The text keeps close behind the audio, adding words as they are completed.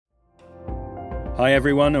Hi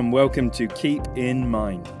everyone and welcome to Keep in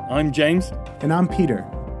Mind. I'm James. And I'm Peter.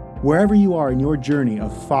 Wherever you are in your journey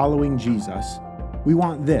of following Jesus, we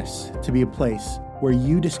want this to be a place where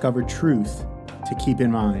you discover truth to keep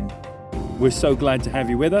in mind. We're so glad to have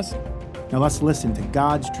you with us. Now let's listen to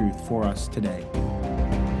God's truth for us today.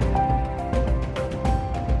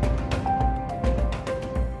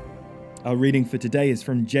 Our reading for today is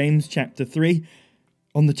from James chapter 3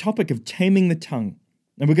 on the topic of taming the tongue.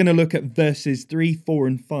 And we're going to look at verses 3, 4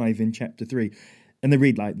 and 5 in chapter 3. And they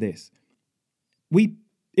read like this.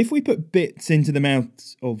 If we put bits into the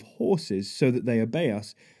mouths of horses so that they obey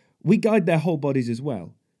us, we guide their whole bodies as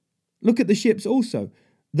well. Look at the ships also.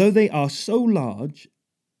 Though they are so large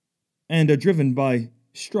and are driven by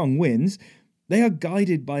strong winds, they are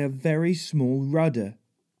guided by a very small rudder,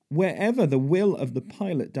 wherever the will of the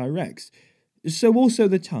pilot directs. So also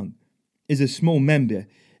the tongue is a small member,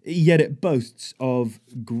 yet it boasts of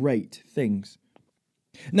great things.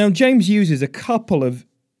 Now, James uses a couple of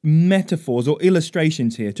metaphors or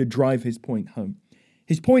illustrations here to drive his point home.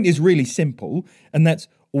 His point is really simple, and that's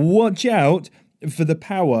watch out for the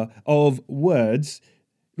power of words.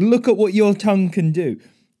 Look at what your tongue can do.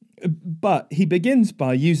 But he begins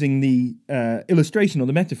by using the illustration or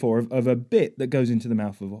the metaphor of a bit that goes into the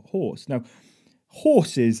mouth of a horse. Now,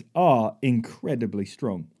 horses are incredibly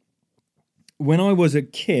strong. When I was a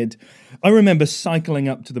kid, I remember cycling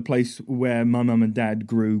up to the place where my mum and dad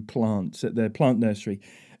grew plants at their plant nursery.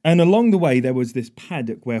 And along the way, there was this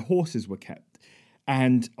paddock where horses were kept.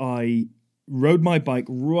 And I rode my bike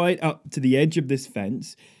right up to the edge of this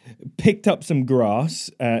fence, picked up some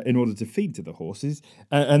grass in order to feed to the horses.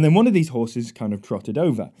 And then one of these horses kind of trotted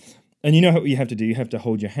over. And you know what you have to do? You have to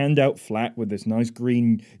hold your hand out flat with this nice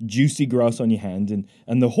green, juicy grass on your hand.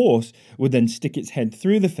 And the horse would then stick its head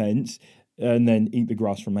through the fence and then eat the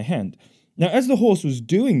grass from my hand. Now, as the horse was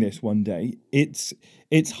doing this one day, its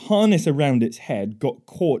harness around its head got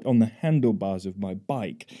caught on the handlebars of my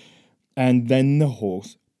bike, and then the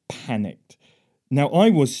horse panicked. Now, I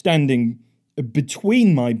was standing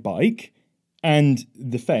between my bike and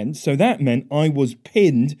the fence, so that meant I was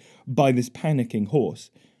pinned by this panicking horse.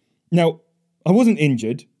 Now, I wasn't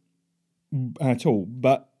injured at all,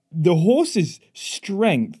 but the horse's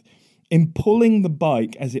strength in pulling the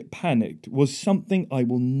bike as it panicked was something I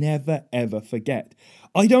will never, ever forget.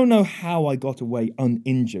 I don't know how I got away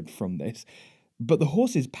uninjured from this, but the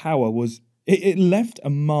horse's power it left a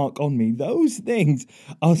mark on me. Those things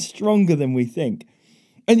are stronger than we think.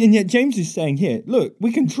 And yet James is saying here, look,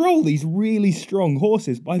 we control these really strong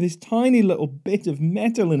horses by this tiny little bit of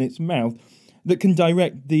metal in its mouth that can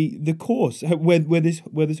direct the course where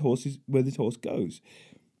this horse goes.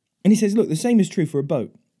 And he says, look, the same is true for a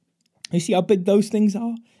boat. You see how big those things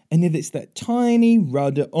are? And it's that tiny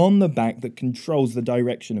rudder on the back that controls the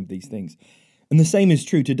direction of these things. And the same is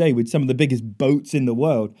true today with some of the biggest boats in the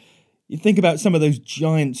world. You think about some of those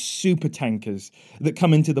giant super tankers that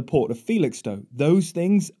come into the port of Felixstowe. Those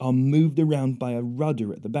things are moved around by a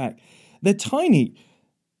rudder at the back. They're tiny,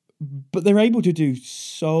 but they're able to do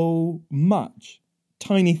so much.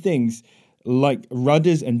 Tiny things like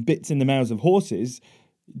rudders and bits in the mouths of horses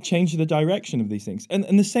change the direction of these things.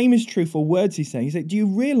 And the same is true for words, he's saying. He's like, do you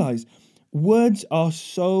realize words are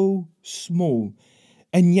so small,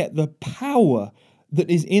 and yet the power that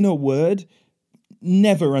is in a word,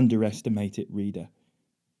 never underestimate it, reader.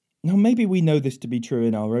 Now, maybe we know this to be true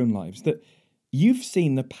in our own lives, that you've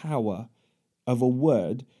seen the power of a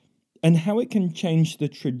word and how it can change the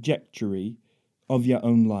trajectory of your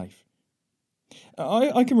own life.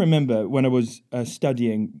 I can remember when I was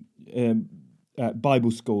studying at Bible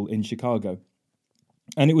school in Chicago,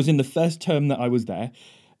 and it was in the first term that I was there,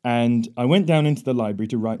 and I went down into the library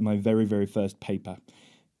to write my very, very first paper.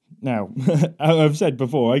 Now, I've said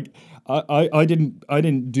before, I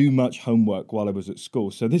didn't do much homework while I was at school,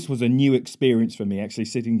 so this was a new experience for me, actually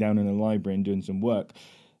sitting down in a library and doing some work.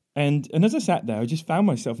 And as I sat there, I just found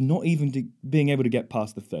myself not even being able to get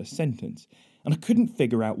past the first sentence. And I couldn't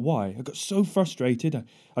figure out why. I got so frustrated.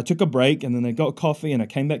 I took a break, and then I got a coffee, and I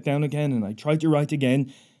came back down again, and I tried to write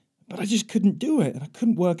again, but I just couldn't do it, and I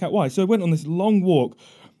couldn't work out why. So I went on this long walk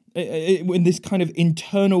in this kind of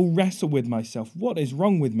internal wrestle with myself. What is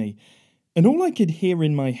wrong with me? And all I could hear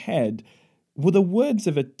in my head were the words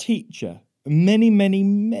of a teacher many, many,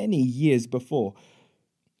 many years before.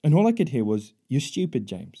 And all I could hear was, "You're stupid,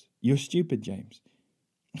 James. You're stupid, James."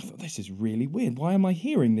 I thought, this is really weird. Why am I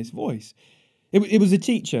hearing this voice? It was a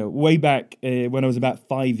teacher way back when I was about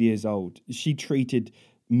 5 years old. She treated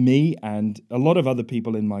me and a lot of other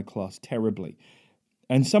people in my class terribly.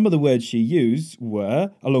 And some of the words she used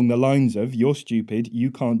were along the lines of, "You're stupid,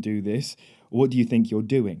 you can't do this, what do you think you're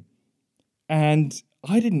doing?" And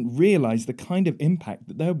I didn't realize the kind of impact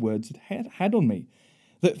that their words had on me.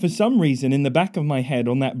 That for some reason, in the back of my head,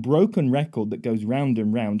 on that broken record that goes round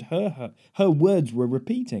and round, her words were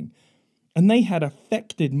repeating. And they had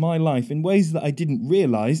affected my life in ways that I didn't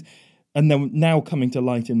realize, and they're now coming to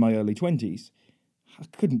light in my early 20s. I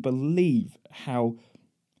couldn't believe how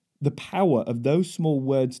the power of those small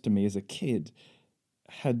words to me as a kid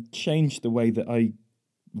had changed the way that I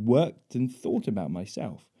worked and thought about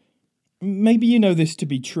myself. Maybe you know this to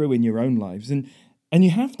be true in your own lives, and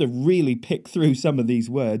you have to really pick through some of these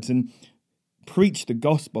words and preach the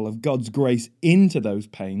gospel of God's grace into those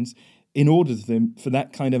pains in order for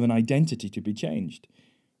that kind of an identity to be changed.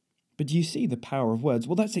 But do you see the power of words?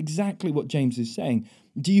 Well, that's exactly what James is saying.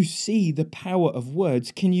 Do you see the power of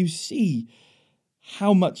words? Can you see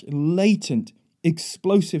how much latent,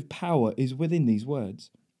 explosive power is within these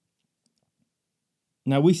words?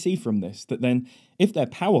 Now, we see from this that then, if they're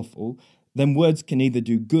powerful, then words can either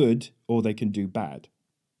do good or they can do bad,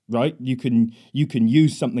 right? You can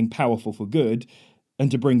use something powerful for good and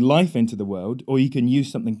to bring life into the world, or you can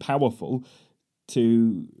use something powerful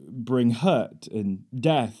to bring hurt and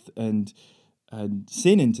death and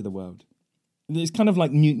sin into the world. It's kind of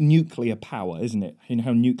like nuclear power, isn't it? You know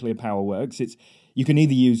how nuclear power works? You can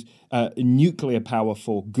either use nuclear power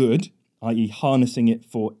for good, i.e. harnessing it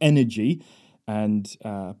for energy and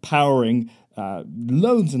powering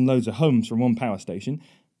loads and loads of homes from one power station,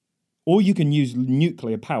 or you can use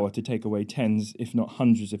nuclear power to take away tens, if not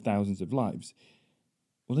hundreds of thousands of lives.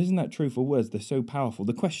 Well, isn't that true for words? They're so powerful.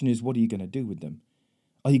 The question is, what are you going to do with them?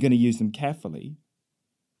 Are you going to use them carefully?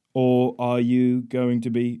 Or are you going to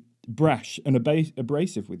be brash and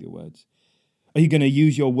abrasive with your words? Are you going to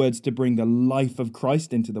use your words to bring the life of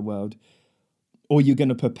Christ into the world? Or are you going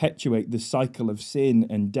to perpetuate the cycle of sin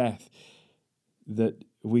and death that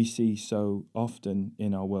we see so often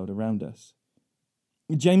in our world around us?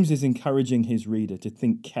 James is encouraging his reader to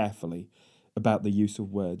think carefully about the use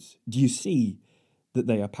of words. Do you see that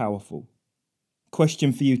they are powerful?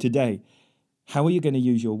 Question for you today: how are you going to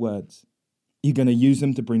use your words? Are you going to use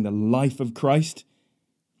them to bring the life of Christ?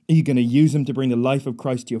 Are you going to use them to bring the life of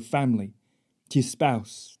Christ to your family, to your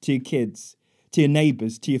spouse, to your kids, to your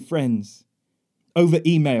neighbors, to your friends, over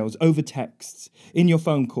emails, over texts, in your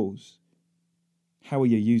phone calls? How are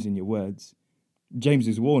you using your words?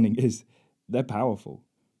 James's warning is they're powerful.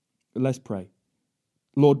 Let's pray.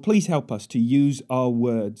 Lord, please help us to use our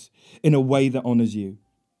words in a way that honors you.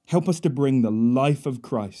 Help us to bring the life of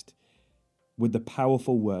Christ with the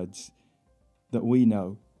powerful words that we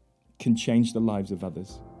know can change the lives of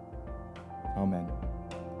others. Amen.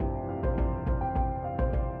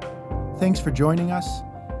 Thanks for joining us.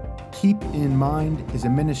 Keep in Mind is a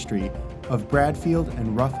ministry of Bradfield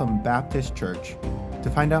and Rougham Baptist Church. To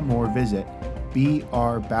find out more, visit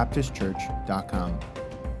brbaptistchurch.com.